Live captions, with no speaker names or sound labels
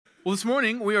Well, this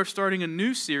morning we are starting a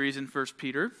new series in First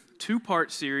Peter,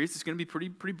 two-part series. It's going to be pretty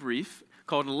brief,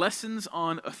 called Lessons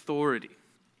on Authority.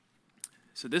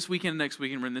 So this weekend and next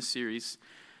weekend we're in this series,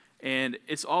 and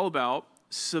it's all about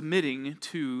submitting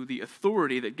to the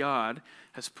authority that God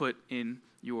has put in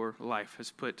your life,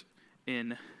 has put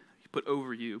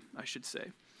over you, I should say.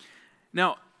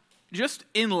 Now, just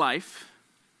in life,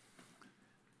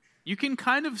 you can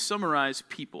kind of summarize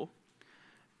people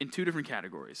in two different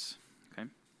categories.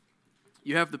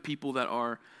 You have the people that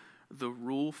are the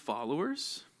rule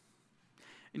followers,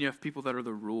 and you have people that are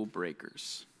the rule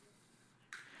breakers.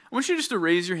 I want you just to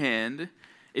raise your hand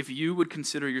if you would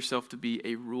consider yourself to be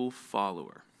a rule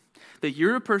follower. That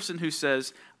you're a person who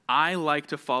says, I like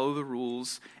to follow the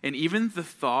rules, and even the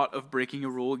thought of breaking a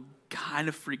rule kind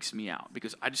of freaks me out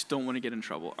because I just don't want to get in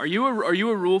trouble. Are you a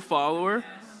rule follower?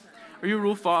 Are you a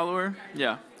rule follower?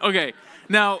 Yeah. Okay.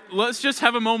 Now, let's just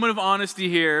have a moment of honesty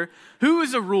here. Who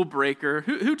is a rule breaker?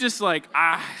 Who just like,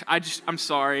 I'm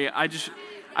sorry.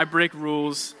 I break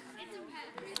rules.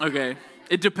 Okay.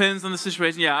 It depends on the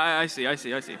situation. Yeah, I see. All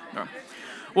right.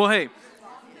 Well, hey,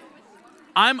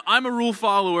 I'm a rule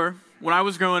follower. When I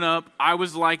was growing up, I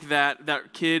was like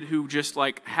that kid who just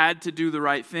like had to do the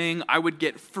right thing. I would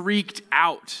get freaked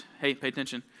out. Hey, pay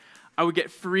attention. I would get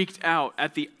freaked out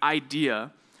at the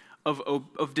idea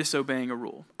of disobeying a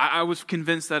rule. I was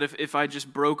convinced that if I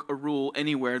just broke a rule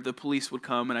anywhere, the police would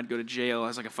come and I'd go to jail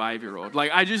as like a 5-year-old.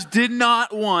 Like, I just did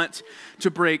not want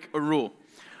to break a rule.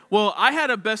 Well, I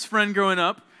had a best friend growing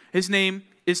up. His name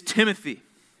is Timothy.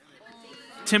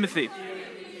 Timothy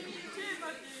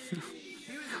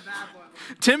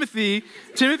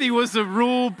was a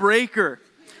rule breaker.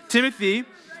 Timothy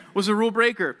was a rule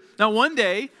breaker. Now, one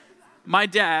day, my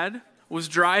dad was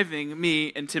driving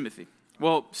me and Timothy.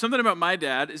 Well, something about my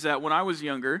dad is that when I was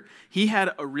younger, he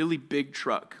had a really big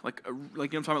truck, like you know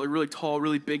what I'm talking about, like really tall,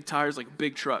 really big tires, like a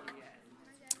big truck.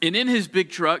 And in his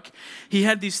big truck, he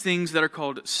had these things that are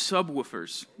called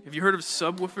subwoofers. Have you heard of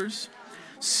subwoofers?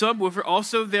 Subwoofer,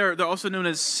 also they're also known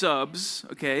as subs,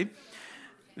 okay?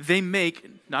 They make,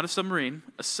 not a submarine,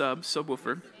 a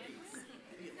subwoofer.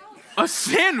 A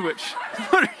sandwich.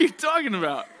 What are you talking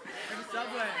about?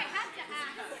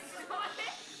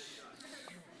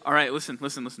 All right, listen.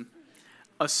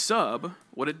 A sub,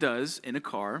 what it does in a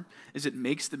car is it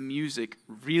makes the music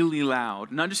really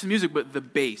loud. Not just the music, but the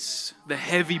bass, the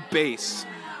heavy bass,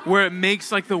 where it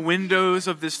makes like the windows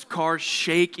of this car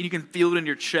shake and you can feel it in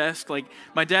your chest. Like,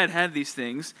 my dad had these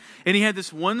things, and he had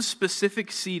this one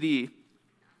specific CD,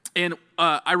 and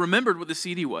I remembered what the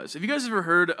CD was. Have you guys ever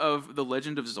heard of The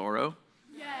Legend of Zorro?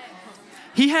 Yes.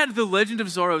 He had The Legend of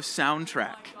Zorro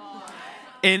soundtrack.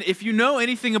 And if you know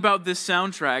anything about this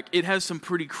soundtrack, it has some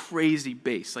pretty crazy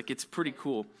bass. Like, it's pretty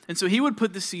cool. And so he would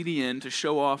put the CD in to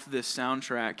show off this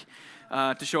soundtrack,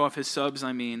 to show off his subs,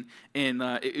 and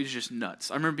it was just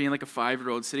nuts. I remember being like a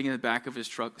 5-year-old sitting in the back of his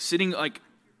truck, sitting like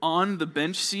on the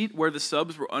bench seat where the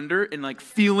subs were under and like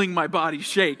feeling my body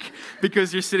shake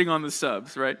because you're sitting on the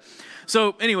subs, right?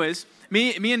 So anyways,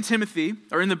 me and Timothy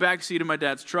are in the back seat of my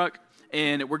dad's truck,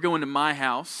 and we're going to my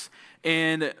house,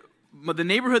 and the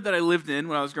neighborhood that I lived in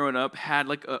when I was growing up had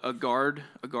like a guard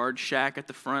shack at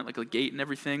the front, like a gate and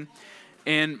everything.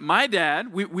 And my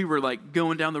dad, we were like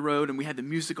going down the road and we had the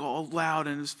music all loud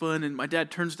and it was fun. And my dad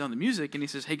turns down the music and he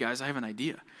says, "Hey guys, I have an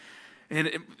idea." And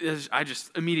I just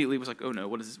immediately was like, "Oh no,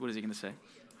 what is he going to say?"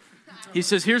 He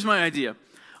says, "Here's my idea.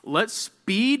 Let's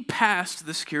speed past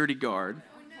the security guard,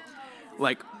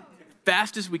 like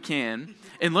fast as we can,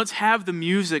 and let's have the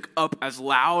music up as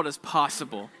loud as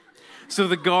possible. So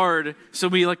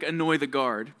we like annoy the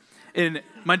guard." And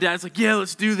my dad's like, "Yeah,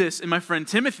 let's do this." And my friend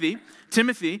Timothy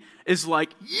is like,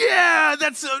 "Yeah,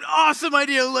 that's an awesome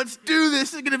idea. Let's do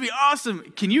this. It's going to be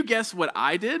awesome." Can you guess what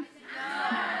I did? No.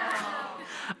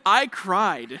 I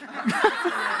cried.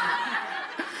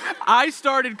 I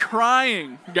started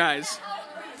crying, guys.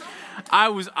 I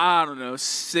was, I don't know,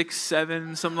 6,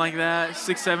 7, something like that,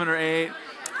 6, 7, or 8.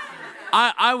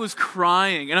 I was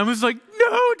crying, and I was like,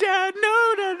 "No, Dad,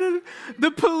 no. The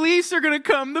police are going to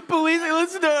come. The police,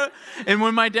 let's do it." And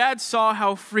when my dad saw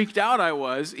how freaked out I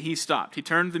was, he stopped. He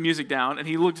turned the music down, and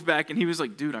he looked back, and he was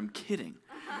like, "Dude, I'm kidding."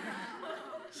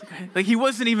 Like, he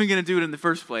wasn't even going to do it in the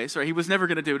first place, right? He was never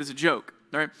going to do it as a joke,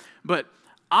 right? But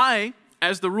I,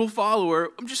 as the rule follower,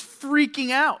 I'm just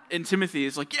freaking out. And Timothy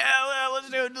is like, "Yeah, let's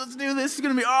do it. Let's do this. It's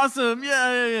going to be awesome.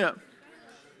 Yeah.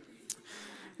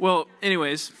 Well,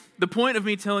 anyways, the point of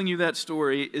me telling you that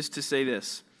story is to say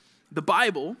this. The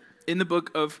Bible, in the book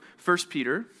of 1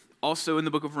 Peter, also in the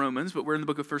book of Romans, but we're in the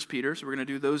book of 1 Peter, so we're going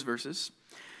to do those verses,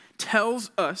 tells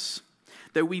us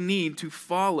that we need to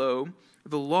follow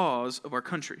the laws of our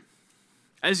country.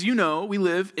 As you know, we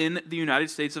live in the United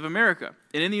States of America.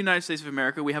 And in the United States of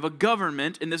America, we have a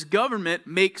government, and this government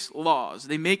makes laws.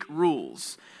 They make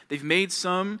rules. They've made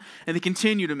some, and they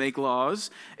continue to make laws.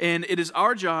 And it is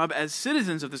our job as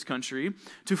citizens of this country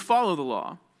to follow the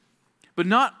law. But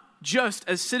not just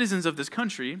as citizens of this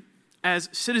country, as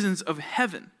citizens of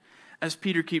heaven, as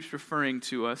Peter keeps referring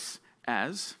to us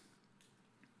as.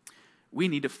 We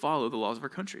need to follow the laws of our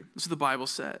country. This is what the Bible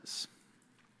says.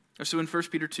 So in 1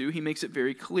 Peter 2, he makes it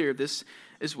very clear this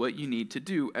is what you need to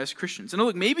do as Christians. And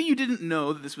look, maybe you didn't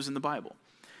know that this was in the Bible.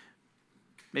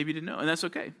 Maybe you didn't know, and that's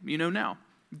okay. You know now.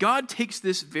 God takes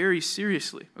this very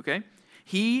seriously, okay?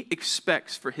 He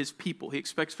expects for his people, he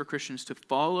expects for Christians to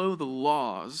follow the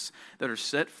laws that are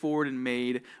set forward and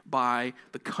made by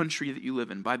the country that you live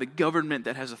in, by the government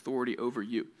that has authority over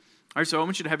you. All right, so I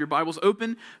want you to have your Bibles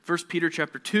open. 1 Peter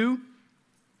chapter 2,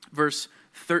 verse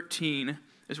 13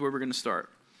 is where we're going to start.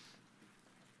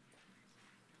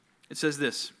 It says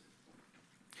this: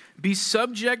 "Be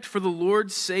subject for the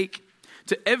Lord's sake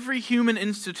to every human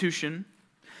institution,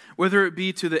 whether it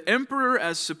be to the emperor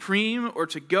as supreme or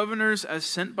to governors as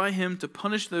sent by him to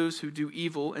punish those who do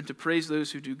evil and to praise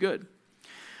those who do good.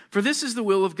 For this is the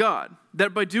will of God,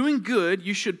 that by doing good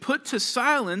you should put to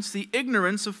silence the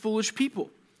ignorance of foolish people.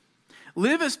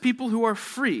 Live as people who are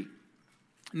free,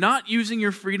 not using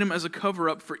your freedom as a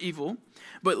cover-up for evil,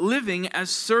 but living as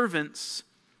servants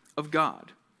of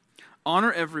God.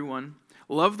 Honor everyone,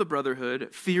 love the brotherhood,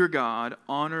 fear God,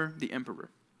 honor the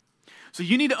emperor." So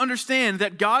you need to understand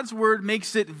that God's word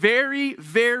makes it very,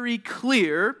 very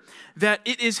clear that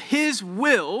it is his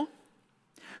will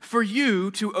for you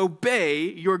to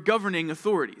obey your governing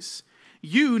authorities.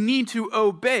 You need to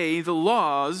obey the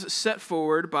laws set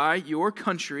forward by your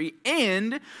country,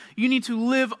 and you need to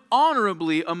live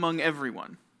honorably among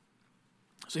everyone.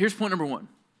 So here's point number one.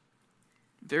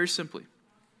 Very simply,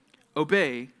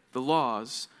 obey the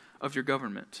laws of your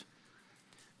government.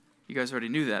 You guys already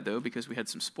knew that, though, because we had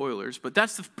some spoilers. But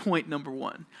that's the point number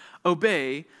one.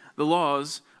 Obey the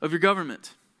laws of your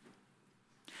government.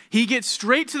 He gets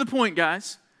straight to the point,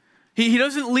 guys. He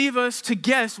doesn't leave us to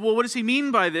guess, well, what does he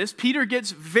mean by this? Peter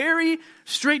gets very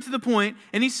straight to the point,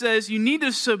 and he says, you need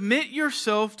to submit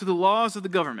yourself to the laws of the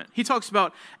government. He talks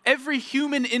about every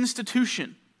human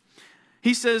institution.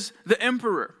 He says, the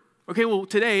emperor. Okay, well,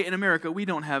 today in America, we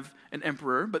don't have an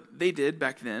emperor, but they did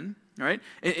back then. Right?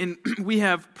 And we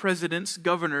have presidents,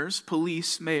 governors,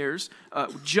 police, mayors,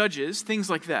 judges, things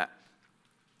like that.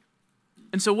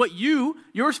 And so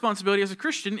your responsibility as a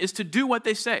Christian is to do what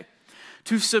they say,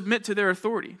 to submit to their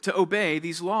authority, to obey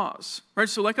these laws. Right?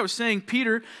 So like I was saying,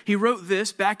 Peter, he wrote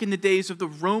this back in the days of the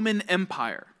Roman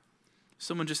Empire.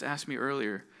 Someone just asked me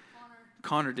earlier.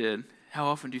 Connor did. How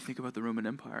often do you think about the Roman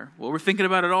Empire? Well, we're thinking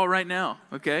about it all right now,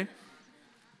 okay?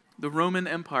 The Roman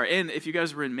Empire. And if you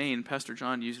guys were in Maine, Pastor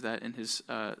John used that in his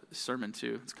sermon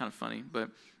too. It's kind of funny.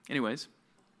 But anyways,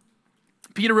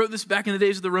 Peter wrote this back in the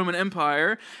days of the Roman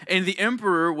Empire, and the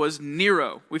emperor was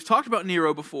Nero. We've talked about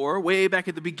Nero before, way back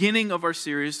at the beginning of our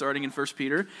series, starting in 1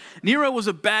 Peter. Nero was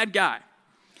a bad guy.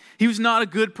 He was not a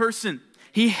good person.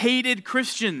 He hated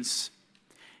Christians.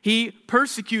 He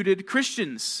persecuted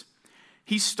Christians.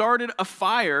 He started a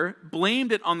fire,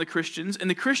 blamed it on the Christians, and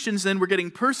the Christians then were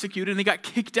getting persecuted, and they got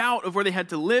kicked out of where they had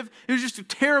to live. It was just a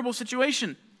terrible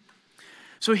situation.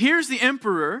 So here's the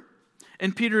emperor,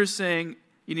 and Peter is saying,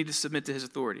 you need to submit to his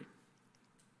authority.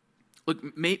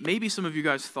 Look, maybe some of you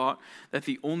guys thought that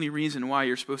the only reason why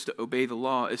you're supposed to obey the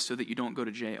law is so that you don't go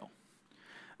to jail.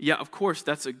 Yeah, of course,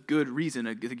 that's a good reason.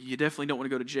 You definitely don't want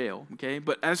to go to jail, okay?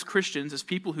 But as Christians, as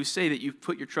people who say that you've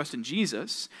put your trust in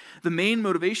Jesus, the main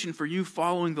motivation for you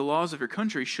following the laws of your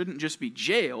country shouldn't just be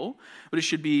jail, but it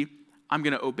should be, I'm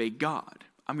going to obey God.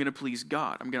 I'm going to please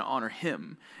God. I'm going to honor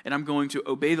him. And I'm going to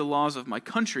obey the laws of my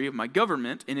country, of my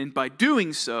government, and by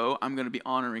doing so, I'm going to be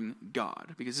honoring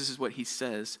God, because this is what he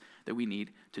says that we need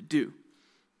to do.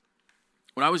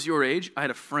 When I was your age, I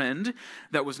had a friend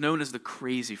that was known as the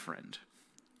crazy friend.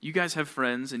 You guys have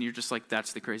friends, and you're just like,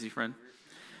 that's the crazy friend?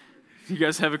 You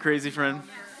guys have a crazy friend?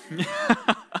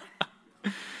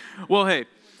 Well, hey,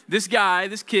 this guy,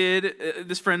 this kid,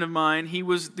 this friend of mine, he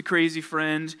was the crazy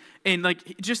friend, and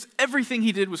like just everything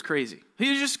he did was crazy.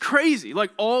 He was just crazy, like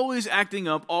always acting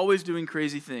up, always doing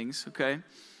crazy things, okay?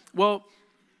 Well,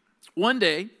 one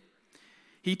day,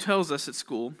 he tells us at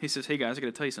school, he says, hey guys, I got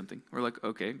to tell you something. We're like,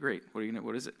 okay, great.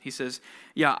 What is it? He says,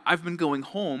 yeah, I've been going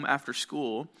home after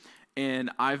school,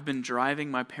 and I've been driving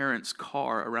my parents'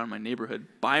 car around my neighborhood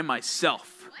by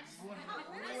myself.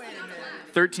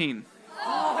 13.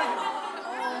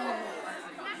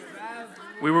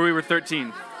 We were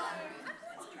 13.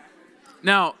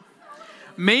 Now,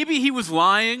 maybe he was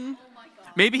lying.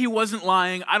 Maybe he wasn't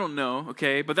lying. I don't know,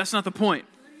 okay? But that's not the point.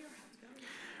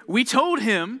 We told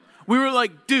him, we were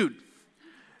like, dude,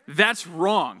 that's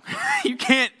wrong. You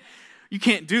can't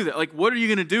do that. Like, what are you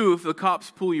going to do if the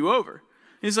cops pull you over?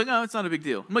 And he's like, oh, it's not a big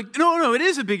deal. I'm like, no, it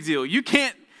is a big deal. You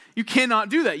cannot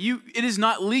do that. It is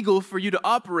not legal for you to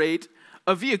operate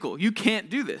a vehicle. You can't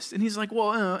do this. And he's like,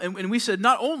 well, and we said,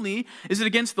 not only is it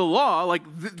against the law, like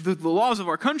the laws of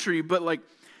our country, but like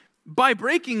by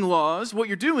breaking laws, what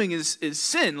you're doing is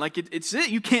sin. Like it's it.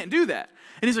 You can't do that.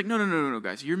 And he's like, no,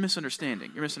 guys, you're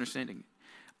misunderstanding. You're misunderstanding.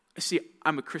 See,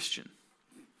 I'm a Christian.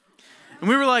 And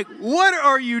we were like, what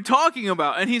are you talking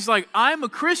about? And he's like, I'm a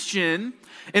Christian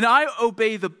and I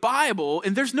obey the Bible.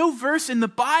 And there's no verse in the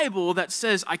Bible that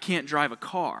says I can't drive a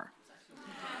car.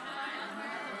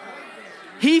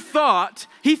 He thought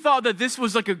that this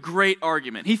was like a great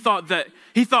argument. He thought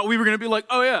we were going to be like,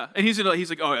 oh yeah. And he's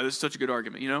like, oh yeah, this is such a good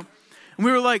argument, you know? And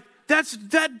we were like,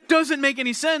 that doesn't make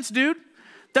any sense, dude.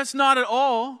 That's not at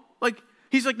all. Like,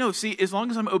 he's like, no, see, as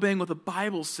long as I'm obeying what the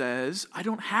Bible says, I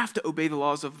don't have to obey the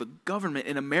laws of the government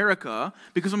in America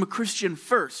because I'm a Christian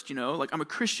first, you know? Like, I'm a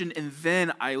Christian and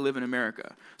then I live in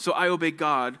America. So I obey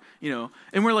God, you know?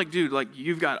 And we're like, dude, like,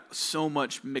 you've got so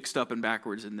much mixed up and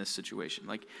backwards in this situation.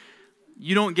 Like,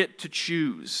 you don't get to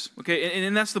choose, okay?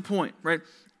 And that's the point, right?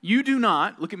 You do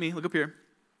not, look at me, look up here.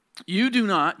 You do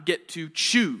not get to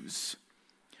choose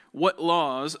what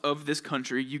laws of this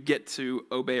country you get to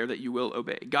obey or that you will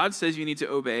obey. God says you need to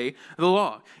obey the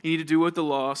law. You need to do what the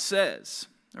law says,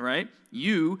 all right?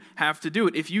 You have to do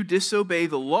it. If you disobey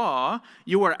the law,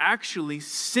 you are actually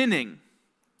sinning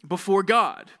before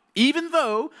God. Even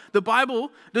though the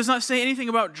Bible does not say anything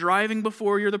about driving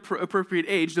before you're the appropriate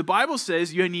age, the Bible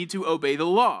says you need to obey the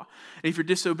law. And if you're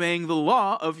disobeying the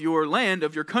law of your land,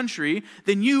 of your country,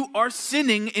 then you are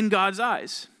sinning in God's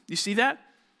eyes. You see that?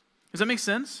 Does that make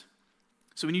sense?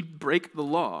 So when you break the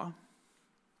law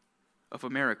of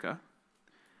America,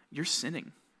 you're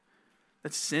sinning.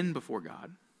 That's sin before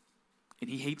God. And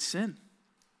he hates sin.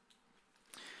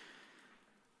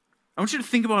 I want you to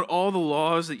think about all the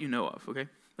laws that you know of, okay?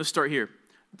 Let's start here.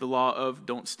 The law of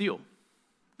don't steal,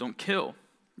 don't kill,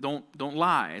 don't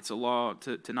lie. It's a law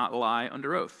to not lie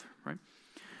under oath, right?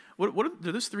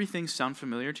 Do those three things sound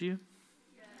familiar to you?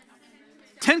 Yes.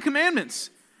 10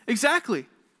 Commandments. Exactly.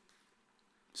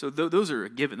 So those are a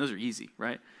given. Those are easy,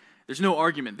 right? There's no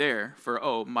argument there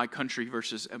for, my country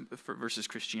versus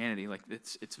Christianity. Like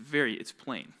it's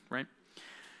plain, right?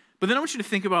 But then I want you to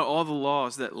think about all the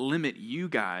laws that limit you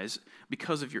guys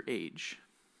because of your age.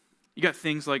 You got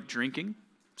things like drinking,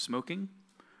 smoking,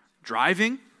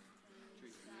 driving,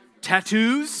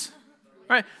 tattoos,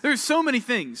 right? There's so many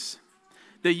things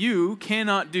that you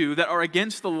cannot do that are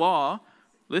against the law.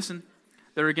 Listen,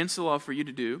 that are against the law for you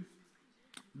to do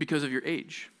because of your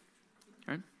age,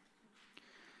 right?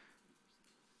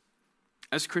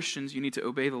 As Christians, you need to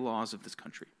obey the laws of this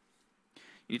country.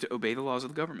 You need to obey the laws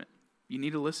of the government. You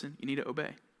need to listen. You need to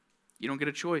obey. You don't get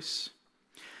a choice.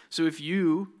 So if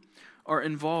you are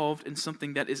involved in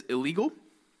something that is illegal,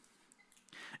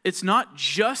 it's not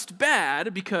just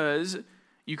bad because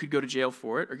you could go to jail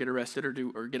for it or get arrested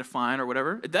or get a fine or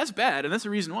whatever. That's bad, and that's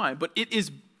the reason why. But it is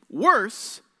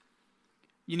worse,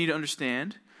 you need to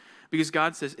understand, because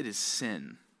God says it is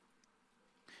sin.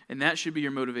 And that should be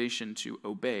your motivation to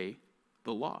obey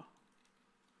the law,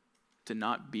 to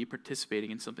not be participating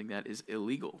in something that is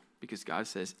illegal, because God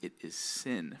says it is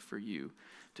sin for you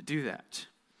to do that.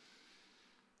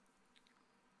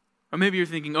 Or maybe you're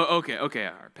thinking, okay, all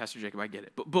right, Pastor Jacob, I get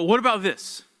it. But what about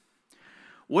this?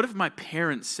 What if my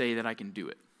parents say that I can do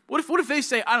it? What if they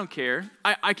say, I don't care,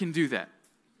 I can do that?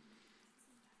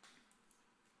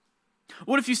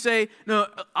 What if you say, no,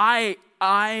 I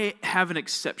have an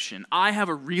exception. I have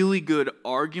a really good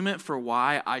argument for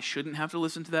why I shouldn't have to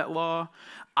listen to that law.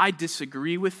 I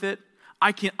disagree with it.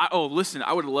 Listen,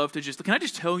 I would love to can I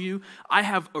just tell you, I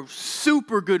have a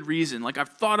super good reason. Like, I've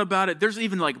thought about it. There's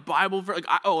even like Bible,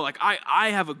 I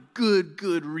have a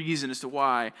good reason as to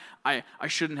why I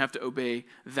shouldn't have to obey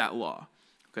that law,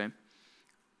 okay?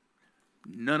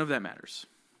 None of that matters,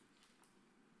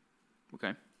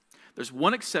 okay? There's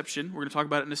one exception. We're going to talk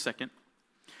about it in a second,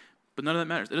 but none of that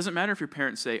matters. It doesn't matter if your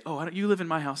parents say, you live in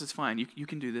my house, it's fine. You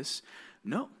can do this.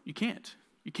 No, you can't.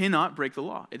 You cannot break the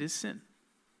law. It is sin.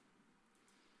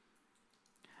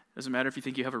 Doesn't matter if you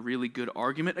think you have a really good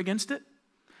argument against it.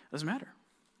 Doesn't matter.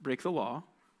 Break the law.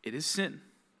 It is sin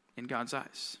in God's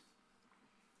eyes.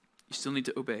 You still need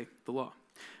to obey the law.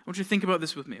 I want you to think about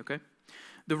this with me, okay?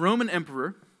 The Roman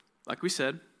emperor, like we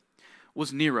said,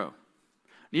 was Nero.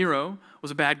 Nero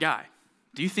was a bad guy.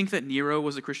 Do you think that Nero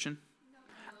was a Christian? No.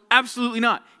 Absolutely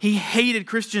not. He hated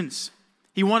Christians.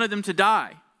 He wanted them to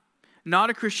die. Not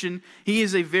a Christian. He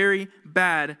is a very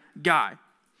bad guy.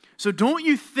 So don't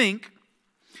you think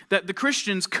that the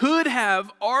Christians could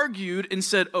have argued and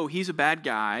said, oh, he's a bad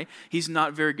guy. He's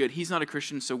not very good. He's not a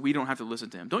Christian, so we don't have to listen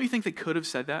to him. Don't you think they could have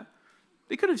said that?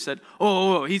 They could have said,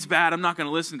 oh, he's bad. I'm not going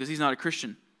to listen because he's not a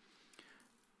Christian.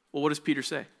 Well, what does Peter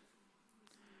say?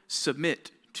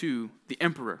 Submit to the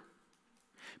emperor.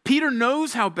 Peter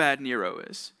knows how bad Nero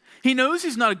is. He knows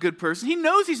he's not a good person. He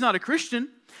knows he's not a Christian.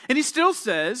 And he still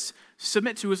says,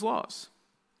 submit to his laws.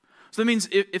 So that means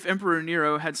if Emperor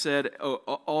Nero had said, oh,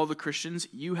 all the Christians,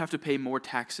 you have to pay more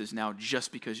taxes now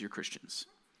just because you're Christians.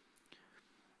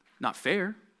 Not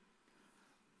fair.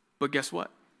 But guess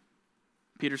what?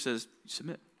 Peter says,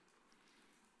 submit.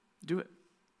 Do it.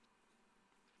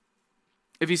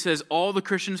 If he says all the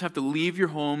Christians have to leave your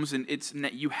homes and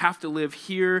you have to live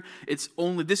here,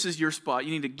 this is your spot.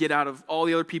 You need to get out of all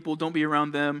the other people. Don't be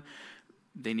around them.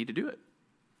 They need to do it.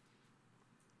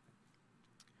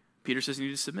 Peter says you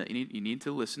need to submit. You need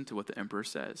to listen to what the emperor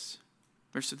says.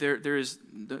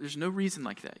 There's no reason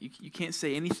like that. You can't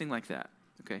say anything like that.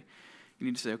 Okay, you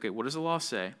need to say, okay, what does the law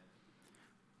say?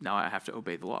 Now I have to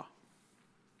obey the law.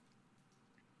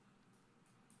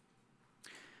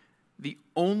 The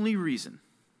only reason,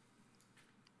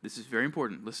 this is very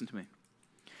important, listen to me.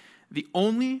 The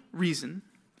only reason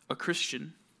a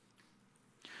Christian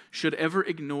should ever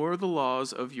ignore the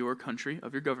laws of your country,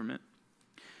 of your government,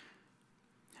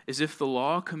 is if the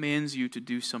law commands you to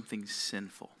do something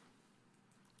sinful.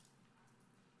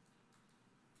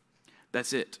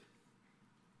 That's it.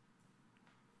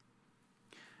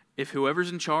 If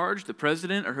whoever's in charge, the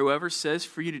president or whoever, says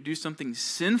for you to do something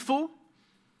sinful,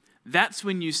 that's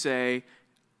when you say,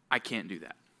 I can't do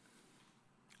that.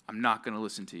 I'm not going to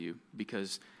listen to you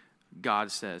because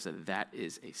God says that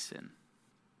is a sin.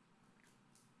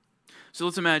 So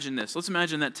let's imagine this. Let's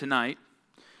imagine that tonight,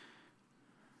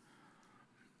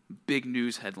 big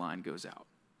news headline goes out.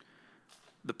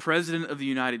 The President of the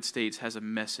United States has a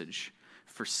message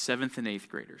for 7th and 8th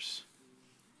graders.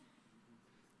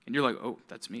 And you're like, oh,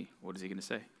 that's me. What is he going to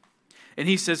say? And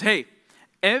he says, hey,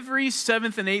 every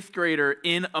 7th and 8th grader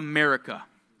in America,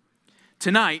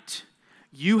 tonight,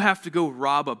 you have to go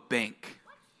rob a bank.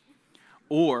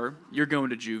 Or you're going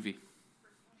to juvie.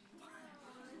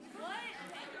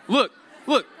 Look.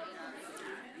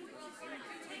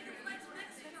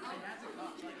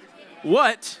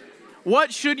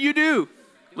 What should you do?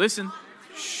 Listen.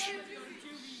 Shh.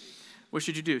 What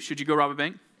should you do? Should you go rob a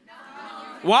bank? No.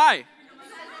 Why?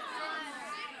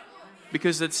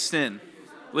 Because that's sin.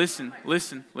 Listen.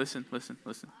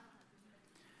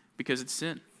 Because it's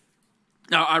sin.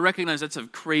 Now, I recognize that's a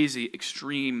crazy,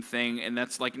 extreme thing, and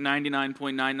that's like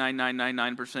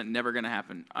 99.99999% never going to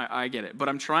happen. I get it. But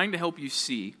I'm trying to help you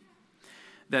see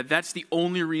that that's the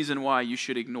only reason why you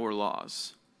should ignore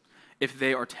laws, if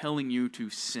they are telling you to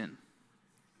sin.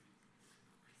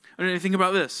 I mean, think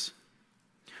about this.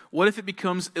 What if it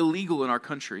becomes illegal in our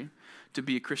country to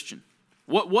be a Christian?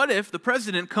 What if the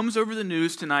president comes over the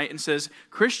news tonight and says,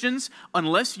 Christians,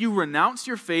 unless you renounce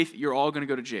your faith, you're all going to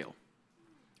go to jail?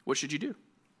 What should you do?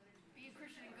 Be a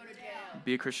Christian and go to jail.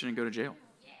 Be a Christian and go to jail.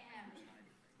 Yeah.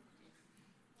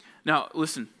 Now,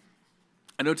 listen.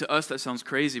 I know to us that sounds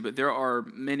crazy, but there are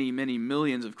many, many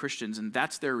millions of Christians, and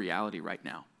that's their reality right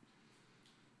now.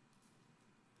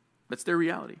 That's their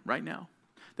reality right now.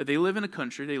 That they live in a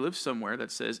country, they live somewhere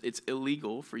that says it's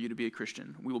illegal for you to be a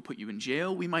Christian. We will put you in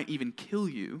jail. We might even kill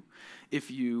you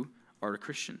if you are a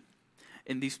Christian.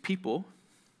 And these people,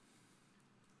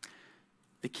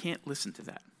 they can't listen to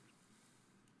that.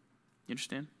 You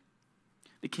understand?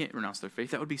 They can't renounce their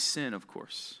faith. That would be sin, of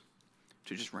course,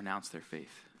 to just renounce their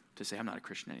faith, to say, I'm not a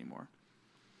Christian anymore.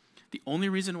 The only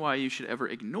reason why you should ever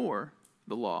ignore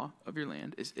the law of your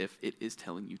land is if it is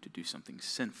telling you to do something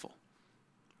sinful.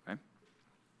 Right?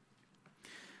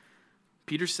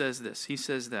 Peter says this. He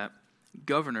says that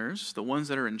governors, the ones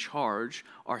that are in charge,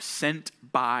 are sent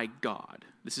by God.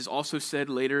 This is also said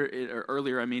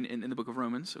earlier in the book of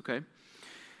Romans, okay?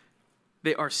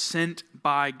 They are sent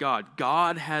by God.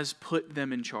 God has put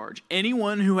them in charge.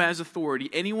 Anyone who has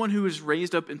authority, anyone who is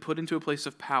raised up and put into a place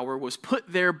of power was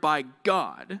put there by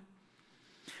God.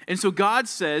 And so God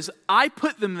says, I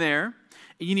put them there,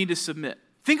 and you need to submit.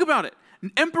 Think about it.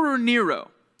 Emperor Nero,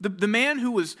 the man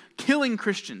who was killing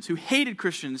Christians, who hated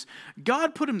Christians,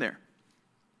 God put him there.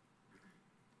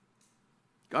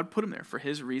 God put him there for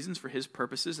his reasons, for his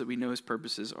purposes, that we know his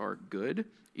purposes are good,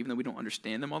 even though we don't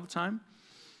understand them all the time.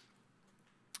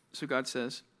 So God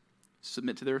says,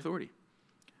 submit to their authority.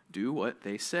 Do what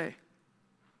they say.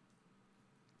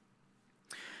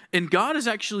 And God has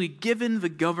actually given the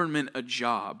government a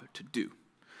job to do.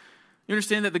 You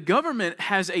understand that the government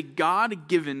has a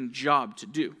God-given job to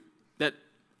do. That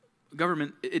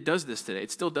government, it does this today.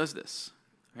 It still does this.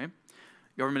 Okay?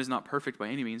 Government is not perfect by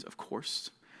any means, of course.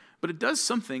 But it does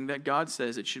something that God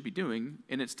says it should be doing,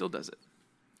 and it still does it.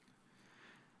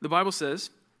 The Bible says,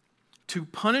 to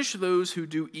punish those who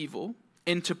do evil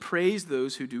and to praise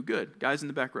those who do good. Guys in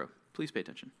the back row, please pay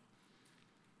attention.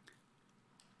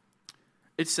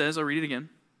 It says, I'll read it again,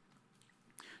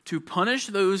 to punish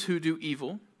those who do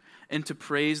evil and to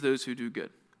praise those who do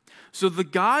good. So the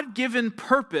God-given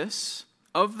purpose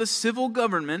of the civil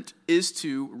government is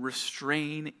to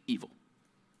restrain evil.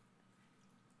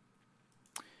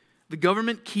 The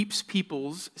government keeps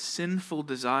people's sinful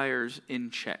desires in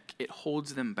check. It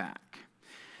holds them back.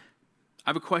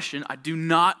 I have a question. I do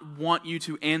not want you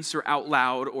to answer out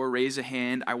loud or raise a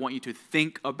hand. I want you to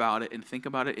think about it and think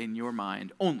about it in your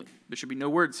mind only. There should be no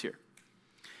words here.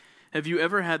 Have you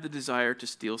ever had the desire to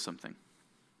steal something?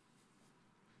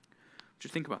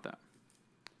 Just think about that.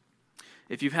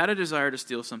 If you've had a desire to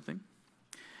steal something,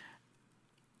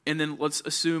 and then let's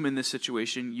assume in this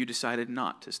situation you decided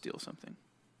not to steal something.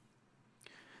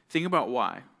 Think about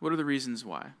why. What are the reasons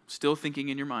why? Still thinking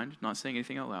in your mind, not saying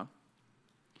anything out loud.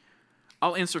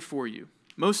 I'll answer for you.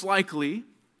 Most likely,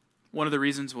 one of the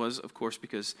reasons was, of course,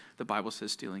 because the Bible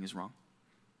says stealing is wrong.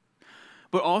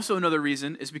 But also another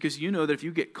reason is because you know that if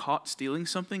you get caught stealing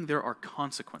something, there are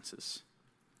consequences.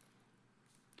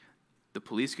 The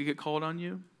police could get called on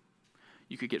you.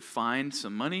 You could get fined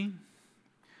some money.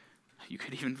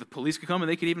 The police could come and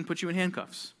they could even put you in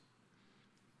handcuffs.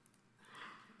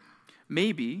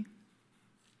 Maybe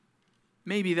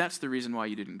that's the reason why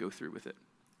you didn't go through with it.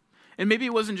 And maybe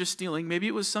it wasn't just stealing. Maybe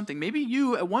it was something. Maybe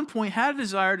you at one point had a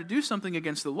desire to do something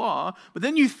against the law, but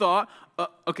then you thought,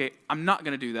 okay, I'm not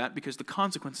going to do that because the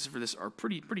consequences for this are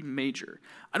pretty major.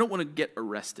 I don't want to get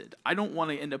arrested. I don't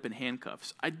want to end up in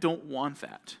handcuffs. I don't want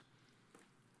that.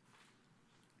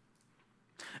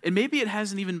 And maybe it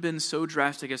hasn't even been so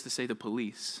drastic as to say the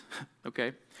police,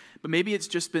 okay? But maybe it's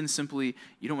just been simply,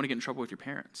 you don't want to get in trouble with your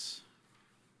parents.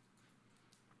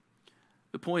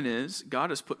 The point is, God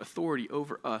has put authority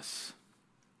over us.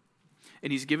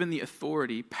 And he's given the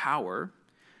authority, power,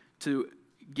 to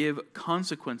give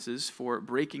consequences for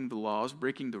breaking the laws,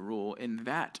 breaking the rule, and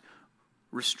that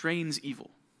restrains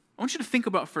evil. I want you to think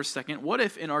about for a second, what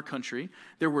if in our country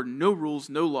there were no rules,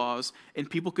 no laws, and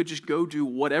people could just go do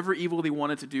whatever evil they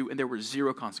wanted to do and there were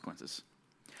zero consequences?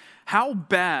 How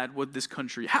bad would this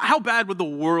country, how bad would the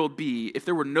world be if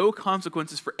there were no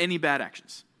consequences for any bad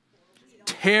actions?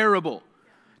 Terrible.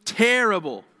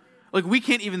 Terrible. Like we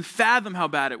can't even fathom how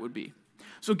bad it would be.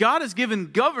 So God has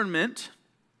given government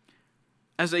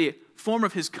as a form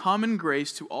of his common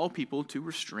grace to all people to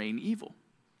restrain evil.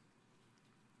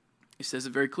 He says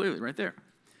it very clearly right there.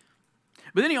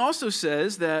 But then he also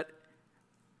says that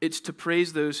it's to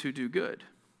praise those who do good,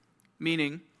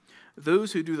 meaning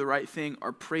those who do the right thing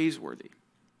are praiseworthy.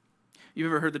 You've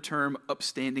ever heard the term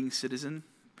upstanding citizen?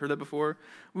 Heard that before?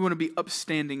 We want to be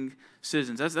upstanding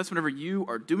citizens. That's whenever you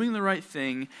are doing the right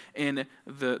thing and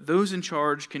those in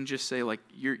charge can just say like,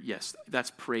 yes,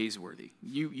 that's praiseworthy.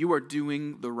 You are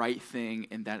doing the right thing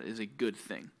and that is a good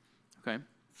thing. Okay?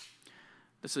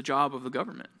 That's the job of the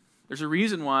government. There's a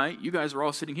reason why you guys are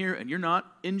all sitting here and you're not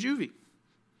in juvie.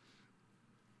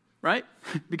 Right?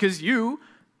 Because you,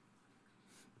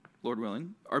 Lord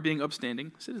willing, are being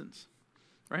upstanding citizens.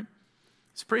 Right?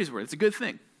 It's praiseworthy. It's a good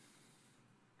thing.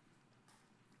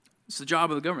 It's the job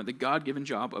of the government, the God-given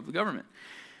job of the government.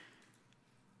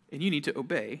 And you need to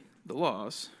obey the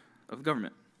laws of the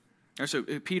government. And so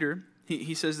Peter,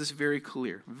 he says this very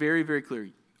clear, very, very clear.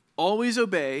 Always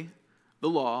obey the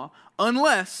law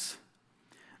unless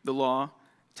the law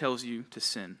tells you to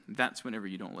sin. That's whenever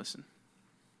you don't listen.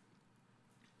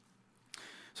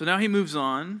 So now he moves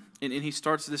on, and he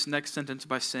starts this next sentence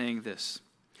by saying this.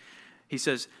 He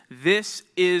says, this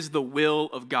is the will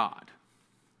of God.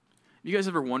 You guys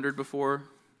ever wondered before,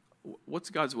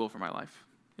 what's God's will for my life?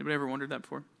 Anybody ever wondered that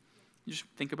before? You just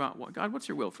think about, God, what's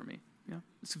your will for me? Yeah,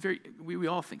 it's we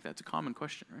all think that's a common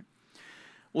question, right?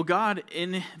 Well, God,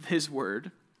 in his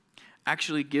word,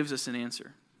 actually gives us an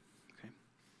answer. Okay?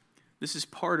 This is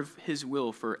part of his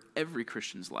will for every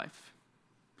Christian's life.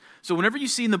 So whenever you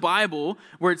see in the Bible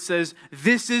where it says,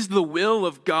 this is the will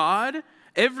of God,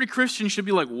 every Christian should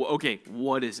be like, okay,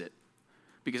 what is it?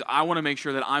 Because I want to make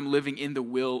sure that I'm living in the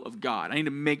will of God. I need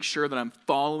to make sure that I'm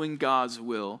following God's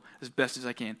will as best as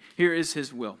I can. Here is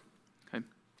his will. Okay?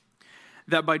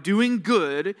 That by doing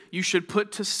good, you should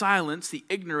put to silence the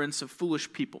ignorance of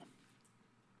foolish people.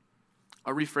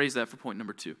 I'll rephrase that for point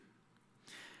number 2.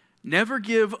 Never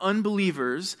give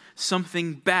unbelievers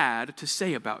something bad to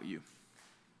say about you.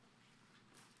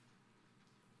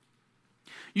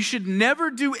 You should never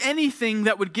do anything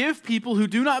that would give people who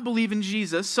do not believe in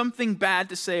Jesus something bad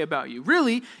to say about you.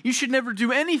 Really, you should never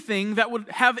do anything that would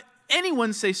have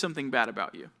anyone say something bad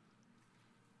about you.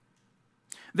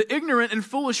 The ignorant and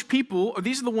foolish people,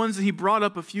 these are the ones that he brought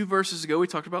up a few verses ago, we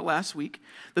talked about last week.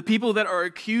 The people that are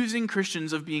accusing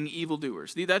Christians of being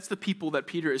evildoers. That's the people that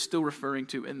Peter is still referring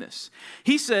to in this.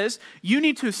 He says, you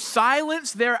need to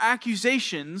silence their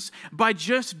accusations by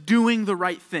just doing the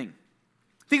right thing.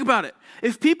 Think about it.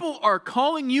 If people are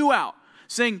calling you out,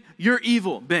 saying, you're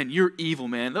evil, Ben, you're evil,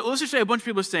 man. Let's just say a bunch of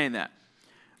people are saying that.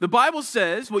 The Bible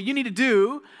says what you need to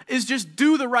do is just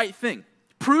do the right thing.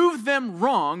 Prove them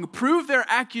wrong, prove their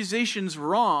accusations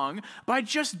wrong by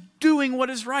just doing what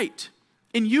is right.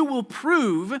 And you will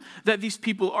prove that these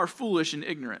people are foolish and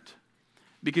ignorant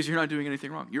because you're not doing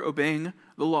anything wrong. You're obeying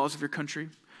the laws of your country.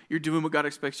 You're doing what God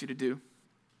expects you to do. And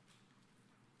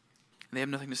they have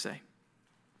nothing to say.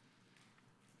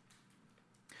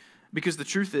 Because the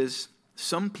truth is,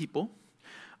 some people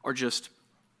are just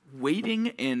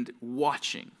waiting and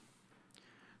watching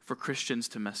for Christians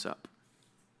to mess up.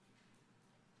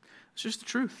 It's just the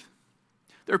truth.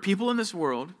 There are people in this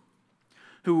world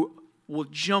who will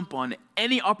jump on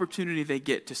any opportunity they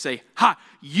get to say, ha,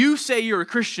 you say you're a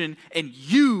Christian and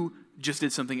you just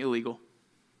did something illegal.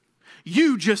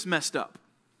 You just messed up.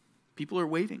 People are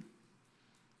waiting.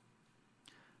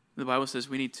 The Bible says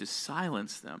we need to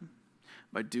silence them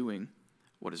by doing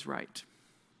what is right.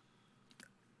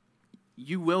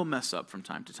 You will mess up from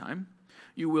time to time.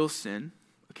 You will sin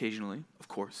occasionally, of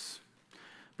course.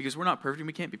 Because we're not perfect and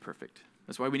we can't be perfect.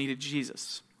 That's why we needed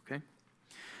Jesus, okay?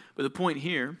 But the point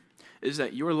here is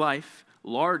that your life,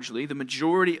 largely, the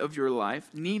majority of your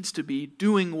life, needs to be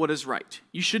doing what is right.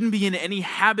 You shouldn't be in any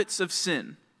habits of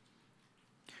sin.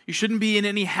 You shouldn't be in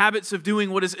any habits of doing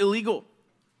what is illegal.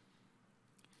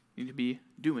 You need to be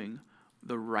doing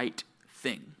the right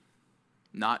thing,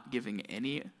 not giving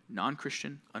any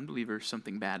non-Christian unbeliever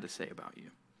something bad to say about you.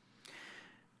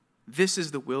 This is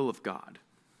the will of God.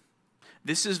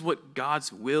 This is what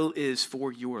God's will is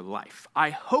for your life.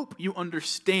 I hope you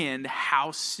understand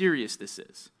how serious this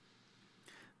is.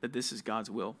 That this is God's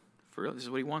will for you. This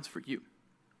is what he wants for you.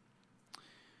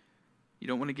 You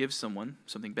don't want to give someone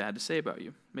something bad to say about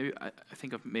you. Maybe I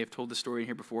think I may have told this story in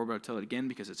here before, but I'll tell it again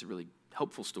because it's a really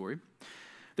helpful story.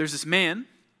 There's this man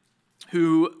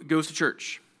who goes to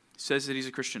church, says that he's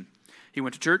a Christian. He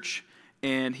went to church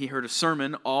and he heard a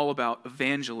sermon all about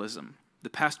evangelism. The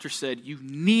pastor said, you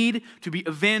need to be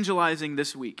evangelizing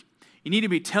this week. You need to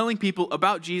be telling people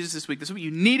about Jesus this week. This is what you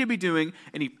need to be doing.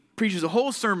 And he preaches a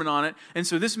whole sermon on it. And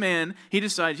so this man, he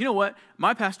decides, you know what?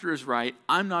 My pastor is right.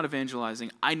 I'm not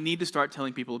evangelizing. I need to start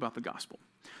telling people about the gospel.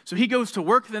 So he goes to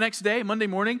work the next day, Monday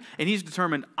morning, and he's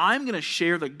determined, I'm going to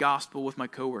share the gospel with my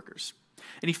coworkers.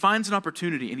 And he finds an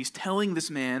opportunity, and he's telling this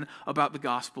man about the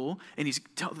gospel, and he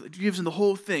gives him the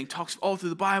whole thing, talks all through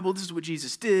the Bible. This is what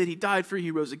Jesus did. He died for you.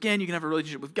 He rose again. You can have a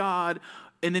relationship with God.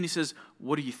 And then he says,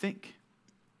 what do you think?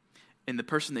 And the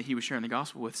person that he was sharing the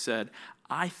gospel with said,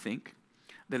 I think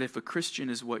that if a Christian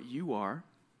is what you are,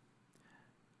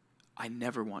 I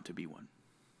never want to be one.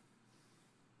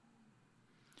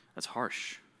 That's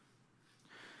harsh.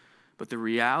 But the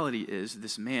reality is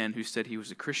this man who said he was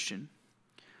a Christian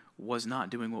was not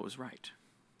doing what was right.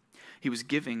 He was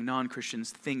giving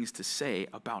non-Christians things to say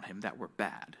about him that were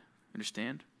bad.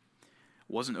 Understand?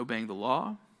 Wasn't obeying the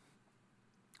law.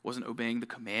 Wasn't obeying the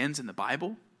commands in the Bible.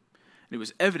 And it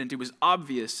was evident, it was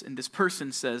obvious, and this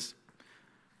person says,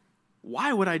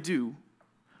 why would I do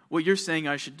what you're saying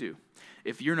I should do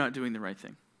if you're not doing the right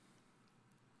thing?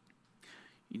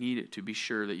 You need to be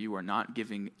sure that you are not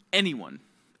giving anyone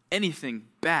anything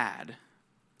bad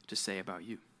to say about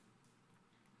you.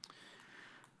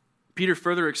 Peter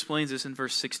further explains this in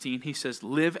verse 16. He says,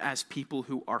 live as people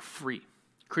who are free.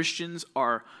 Christians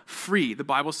are free. The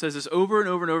Bible says this over and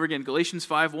over and over again. Galatians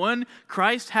 5:1,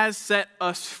 Christ has set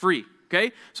us free.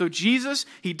 Okay? So Jesus,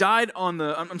 before he died on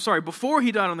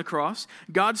the cross,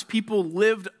 God's people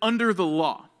lived under the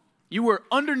law. You were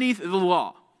underneath the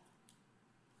law.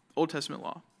 Old Testament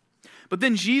law. But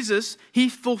then Jesus, he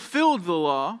fulfilled the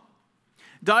law,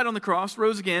 died on the cross,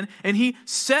 rose again, and he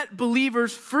set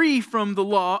believers free from the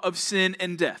law of sin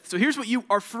and death. So here's what you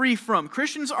are free from.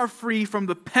 Christians are free from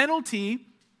the penalty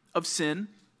of sin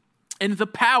and the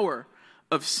power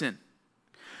of sin.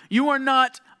 You are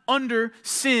not under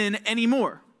sin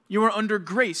anymore. You are under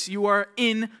grace. You are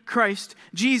in Christ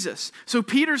Jesus. So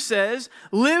Peter says,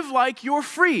 live like you're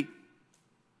free.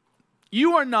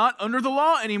 You are not under the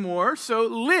law anymore, so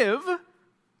live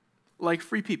like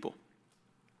free people.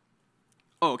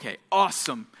 Okay,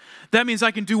 awesome. That means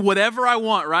I can do whatever I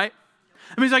want, right?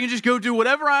 It means I can just go do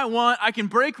whatever I want. I can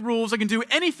break rules. I can do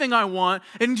anything I want.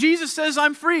 And Jesus says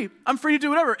I'm free. I'm free to do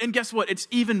whatever. And guess what? It's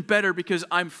even better because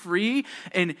I'm free.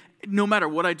 And no matter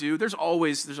what I do, there's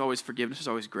always forgiveness. There's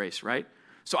always grace, right?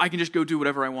 So I can just go do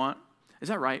whatever I want. Is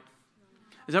that right?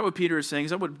 Is that what Peter is saying?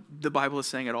 Is that what the Bible is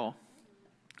saying at all?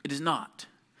 It is not.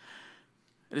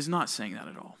 It is not saying that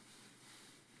at all.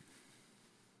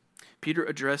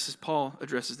 Paul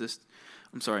addresses this.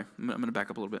 I'm sorry, I'm going to back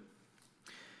up a little bit.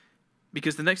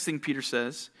 Because the next thing Peter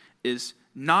says is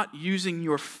not using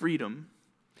your freedom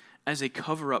as a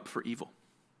cover-up for evil.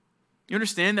 You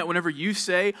understand that whenever you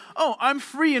say, oh, I'm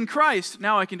free in Christ,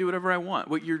 now I can do whatever I want.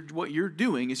 What you're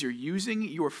doing is you're using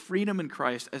your freedom in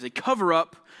Christ as a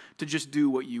cover-up to just do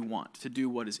what you want, to do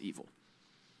what is evil.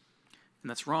 And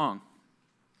that's wrong.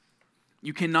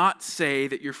 You cannot say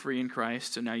that you're free in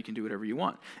Christ, so now you can do whatever you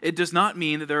want. It does not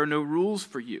mean that there are no rules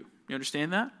for you. You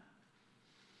understand that?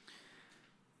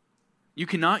 You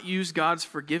cannot use God's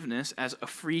forgiveness as a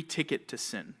free ticket to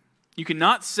sin. You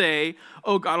cannot say,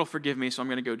 oh, God will forgive me, so I'm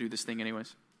going to go do this thing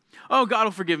anyways. Oh, God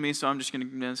will forgive me, so I'm just going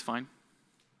to, that's fine.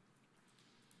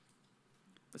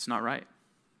 That's not right.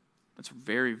 That's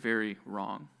very, very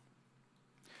wrong.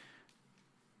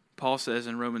 Paul says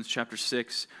in Romans chapter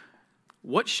 6,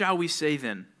 what shall we say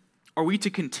then? Are we to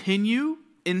continue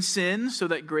in sin so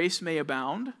that grace may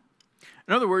abound?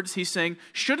 In other words, he's saying,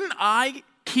 shouldn't I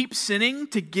keep sinning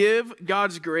to give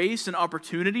God's grace an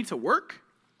opportunity to work?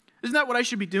 Isn't that what I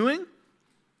should be doing?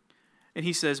 And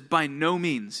he says, by no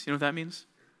means. You know what that means?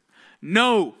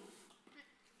 No.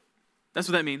 That's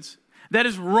what that means. That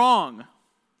is wrong.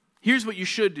 Here's what you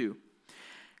should do.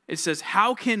 It says,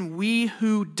 how can we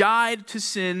who died to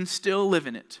sin still live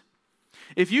in it?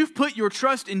 If you've put your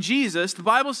trust in Jesus, the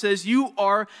Bible says you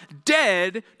are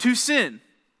dead to sin.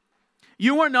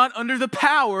 You are not under the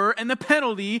power and the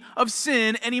penalty of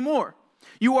sin anymore.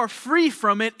 You are free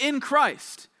from it in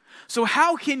Christ. So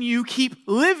how can you keep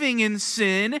living in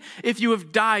sin if you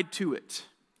have died to it?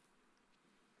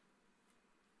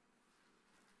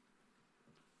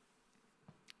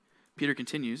 Peter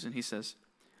continues and he says,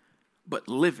 but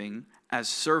living as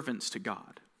servants to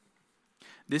God.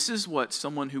 This is what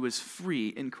someone who is free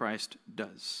in Christ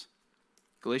does.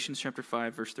 Galatians chapter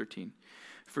 5, verse 13.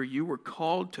 For you were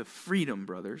called to freedom,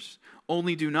 brothers.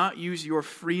 Only do not use your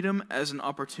freedom as an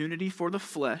opportunity for the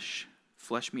flesh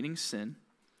meaning sin,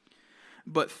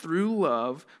 but through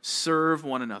love serve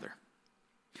one another.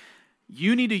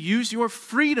 You need to use your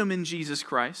freedom in Jesus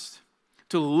Christ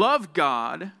to love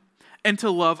God and to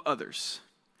love others,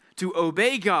 to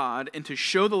obey God and to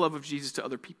show the love of Jesus to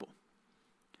other people.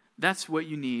 That's what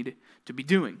you need to be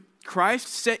doing. Christ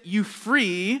set you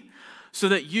free so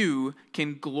that you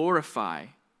can glorify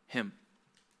Him.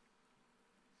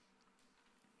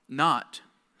 Not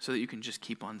so that you can just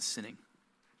keep on sinning.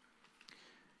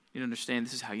 You understand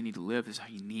this is how you need to live. This is how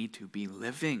you need to be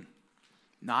living.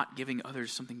 Not giving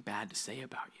others something bad to say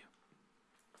about you.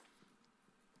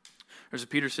 As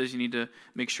Peter says, you need to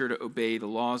make sure to obey the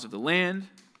laws of the land.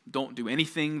 Don't do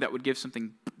anything that would give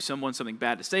someone something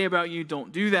bad to say about you.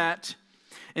 Don't do that.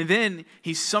 And then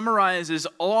he summarizes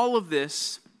all of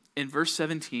this in verse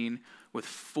 17 with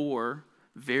 4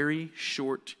 very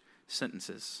short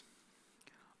sentences.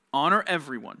 Honor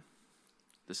everyone.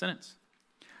 The sentence.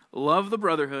 Love the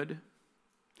brotherhood.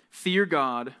 Fear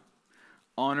God.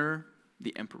 Honor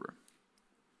the emperor.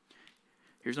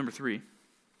 Here's number 3.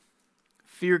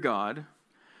 Fear God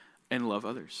and love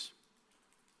others.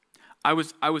 I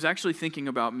was actually thinking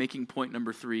about making point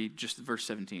number 3 just verse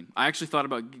 17. I actually thought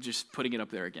about just putting it up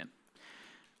there again.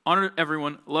 Honor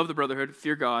everyone, love the brotherhood,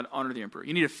 fear God, honor the emperor.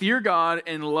 You need to fear God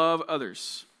and love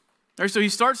others. All right, so he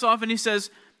starts off and he says,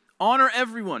 honor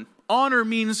everyone. Honor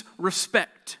means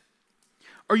respect.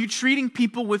 Are you treating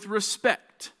people with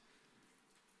respect?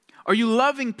 Are you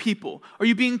loving people? Are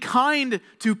you being kind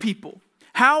to people?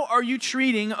 How are you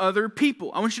treating other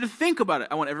people? I want you to think about it.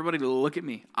 I want everybody to look at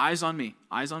me. Eyes on me.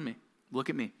 Eyes on me. Look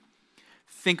at me.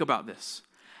 Think about this.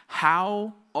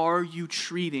 How are you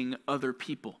treating other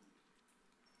people?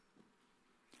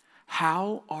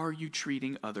 How are you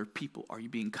treating other people? Are you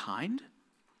being kind?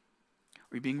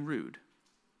 Are you being rude?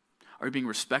 Are you being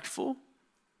respectful?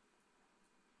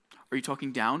 Are you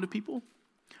talking down to people?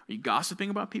 Are you gossiping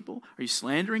about people? Are you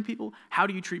slandering people? How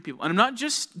do you treat people? And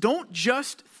don't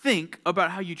just think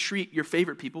about how you treat your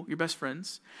favorite people, your best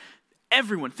friends.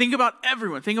 Everyone. Think about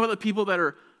everyone. Think about the people that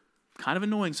are kind of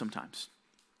annoying sometimes.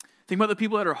 Think about the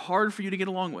people that are hard for you to get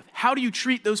along with. How do you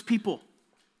treat those people?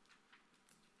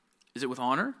 Is it with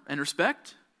honor and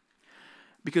respect?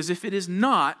 Because if it is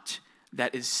not,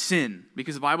 that is sin.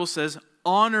 Because the Bible says,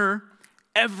 honor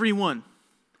everyone.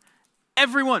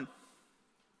 Everyone.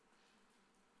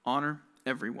 Honor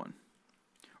everyone.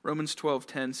 Romans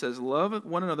 12:10 says, love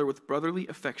one another with brotherly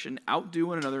affection, outdo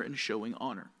one another in showing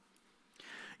honor.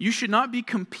 You should not be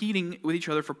competing with each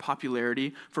other for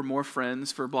popularity, for more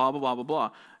friends, for blah, blah, blah, blah,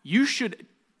 blah. You should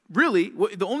really,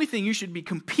 the only thing you should be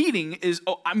competing is,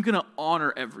 I'm going to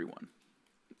honor everyone.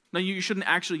 Now, you shouldn't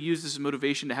actually use this as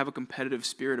motivation to have a competitive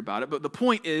spirit about it, but the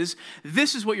point is,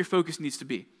 this is what your focus needs to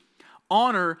be.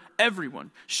 Honor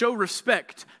everyone. Show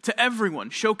respect to everyone.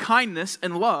 Show kindness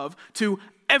and love to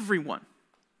everyone.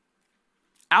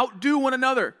 Outdo one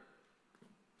another.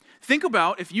 Think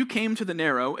about if you came to the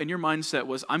Narrow and your mindset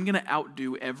was, I'm going to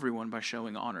outdo everyone by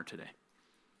showing honor today.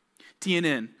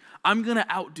 TNN, I'm going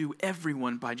to outdo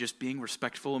everyone by just being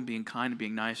respectful and being kind and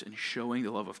being nice and showing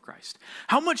the love of Christ.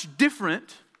 How much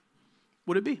different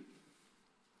would it be?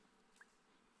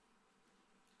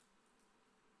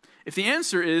 If the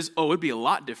answer is, it'd be a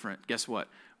lot different, guess what?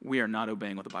 We are not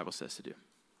obeying what the Bible says to do.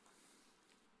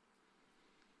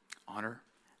 Honor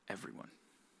everyone.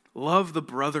 Love the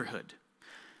brotherhood.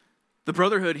 The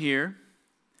brotherhood here,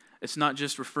 it's not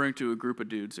just referring to a group of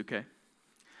dudes, okay?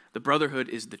 The brotherhood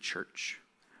is the church.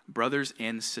 Brothers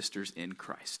and sisters in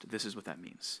Christ. This is what that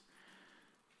means.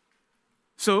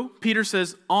 So, Peter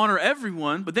says, honor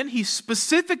everyone, but then he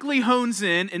specifically hones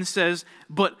in and says,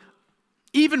 but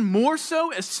even more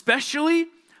so, especially,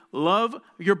 love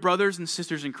your brothers and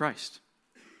sisters in Christ.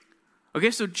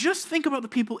 Okay, so just think about the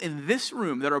people in this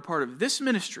room that are a part of this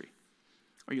ministry.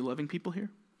 Are you loving people here?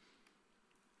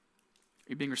 Are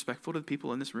you being respectful to the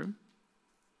people in this room?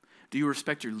 Do you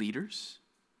respect your leaders?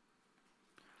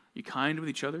 Are you kind with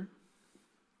each other?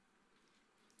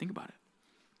 Think about it.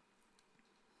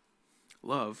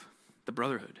 Love the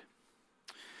brotherhood.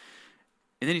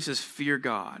 And then he says, fear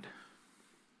God.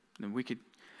 And we could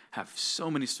have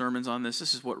so many sermons on this.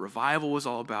 This is what revival was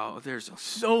all about. There's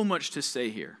so much to say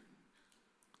here.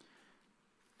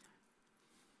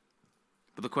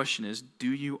 But the question is, do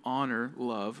you honor,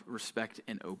 love, respect,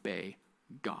 and obey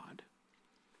God?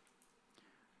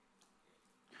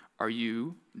 Are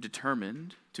you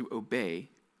determined to obey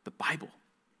the Bible,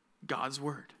 God's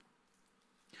word?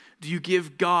 Do you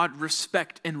give God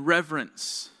respect and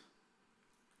reverence?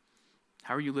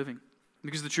 How are you living?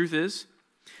 Because the truth is,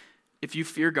 if you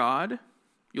fear God,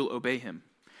 you'll obey him.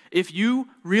 If you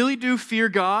really do fear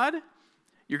God,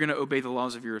 you're going to obey the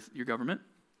laws of your government.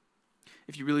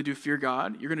 If you really do fear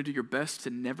God, you're going to do your best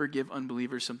to never give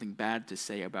unbelievers something bad to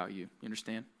say about you. You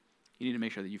understand? You need to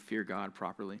make sure that you fear God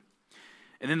properly.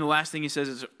 And then the last thing he says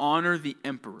is honor the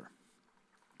emperor.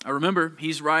 I remember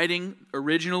he's writing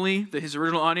originally, his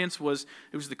original audience was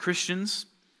the Christians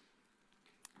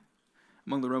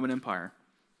among the Roman Empire.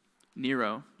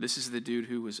 Nero, this is the dude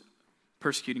who was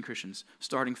persecuting Christians,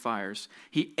 starting fires.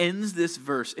 He ends this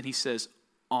verse and he says,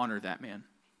 honor that man.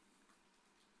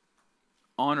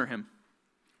 Honor him.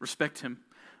 Respect him.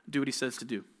 Do what he says to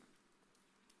do.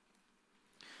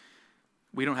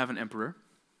 We don't have an emperor.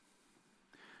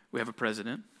 We have a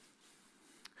president.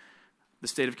 The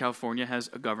state of California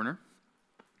has a governor.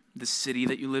 The city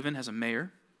that you live in has a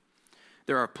mayor.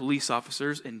 There are police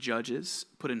officers and judges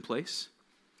put in place.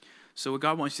 So what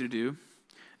God wants you to do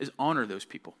is honor those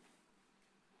people.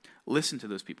 Listen to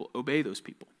those people. Obey those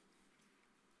people.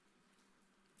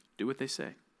 Do what they say.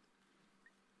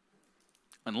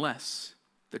 Unless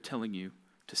they're telling you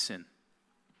to sin.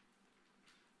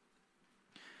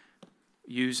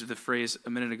 Used the phrase a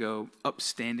minute ago,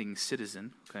 upstanding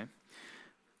citizen, okay?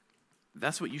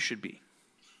 That's what you should be.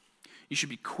 You should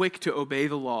be quick to obey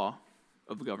the law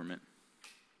of the government.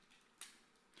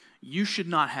 You should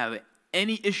not have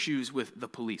any issues with the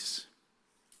police.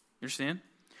 You understand?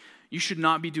 You should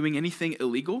not be doing anything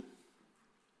illegal.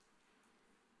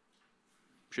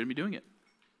 Shouldn't be doing it.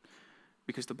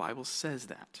 Because the Bible says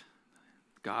that.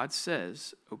 God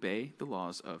says, obey the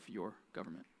laws of your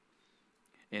government.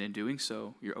 And in doing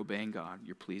so, you're obeying God.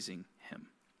 You're pleasing him.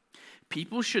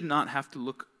 People should not have to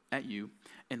look at you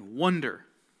and wonder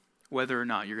whether or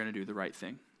not you're going to do the right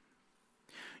thing.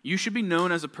 You should be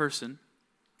known as a person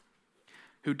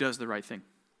who does the right thing.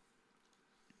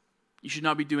 You should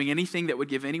not be doing anything that would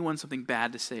give anyone something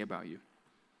bad to say about you.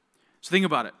 So think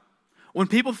about it. When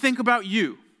people think about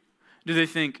you, do they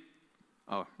think,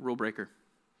 oh, rule breaker?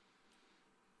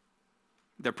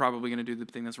 They're probably going to do the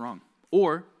thing that's wrong.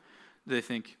 Or do they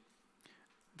think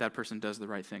that person does the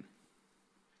right thing?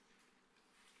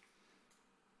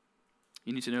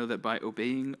 You need to know that by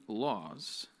obeying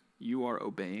laws, you are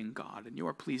obeying God and you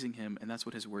are pleasing him, and that's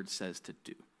what his word says to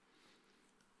do.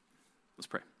 Let's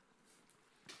pray.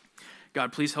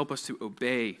 God, please help us to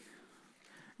obey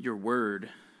your word.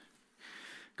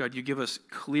 God, you give us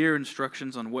clear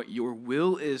instructions on what your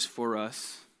will is for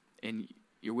us, and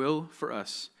Your will for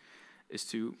us is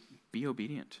to be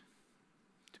obedient.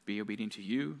 To be obedient to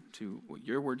you, to what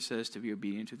your word says, to be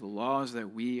obedient to the laws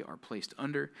that we are placed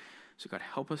under. So God,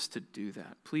 help us to do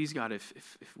that. Please, God,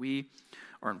 if we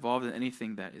are involved in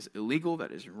anything that is illegal,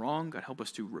 that is wrong, God, help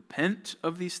us to repent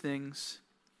of these things,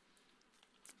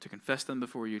 to confess them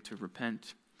before you, to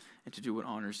repent, and to do what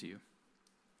honors you.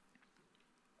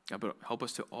 God, but help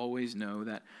us to always know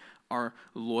that our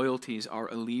loyalties, our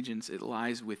allegiance, it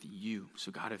lies with you.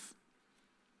 So God, if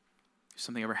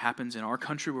something ever happens in our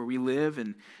country where we live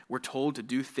and we're told to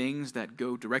do things that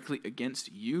go directly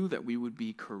against you, that we would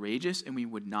be courageous and we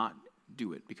would not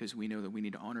do it because we know that we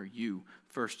need to honor you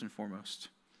first and foremost.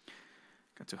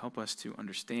 God, so help us to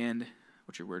understand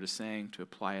what your word is saying, to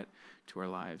apply it to our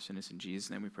lives. And it's in Jesus'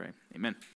 name we pray. Amen.